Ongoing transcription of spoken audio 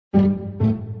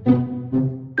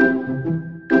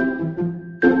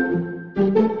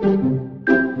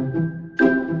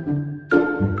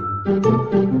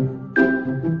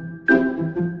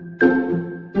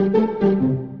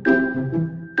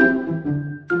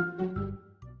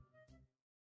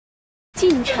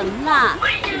进城啦！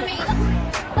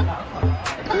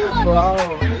哇哦，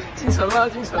进城了，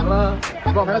进城了！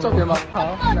你帮我拍个照片吗？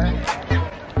好，来。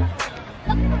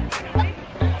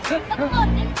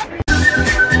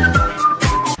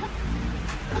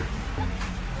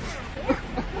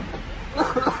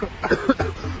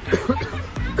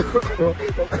我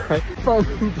还放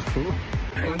病毒，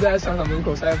我们在商场门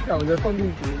口晒票，我在放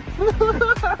病毒。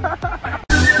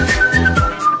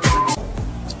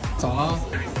早了，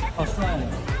好帅呀！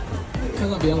看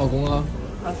到别人老公了？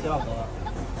他谁老公了？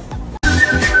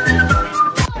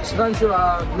吃饭去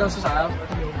了，你要吃啥呀？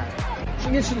牛排。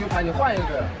今天吃牛排，你换一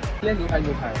个，今天牛排。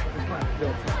对，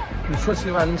你除了吃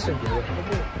牛排能吃点别的？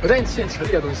我带你吃点城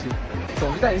里的东西，走，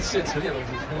就带你吃点城里的东西，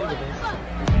城里的东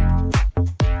西。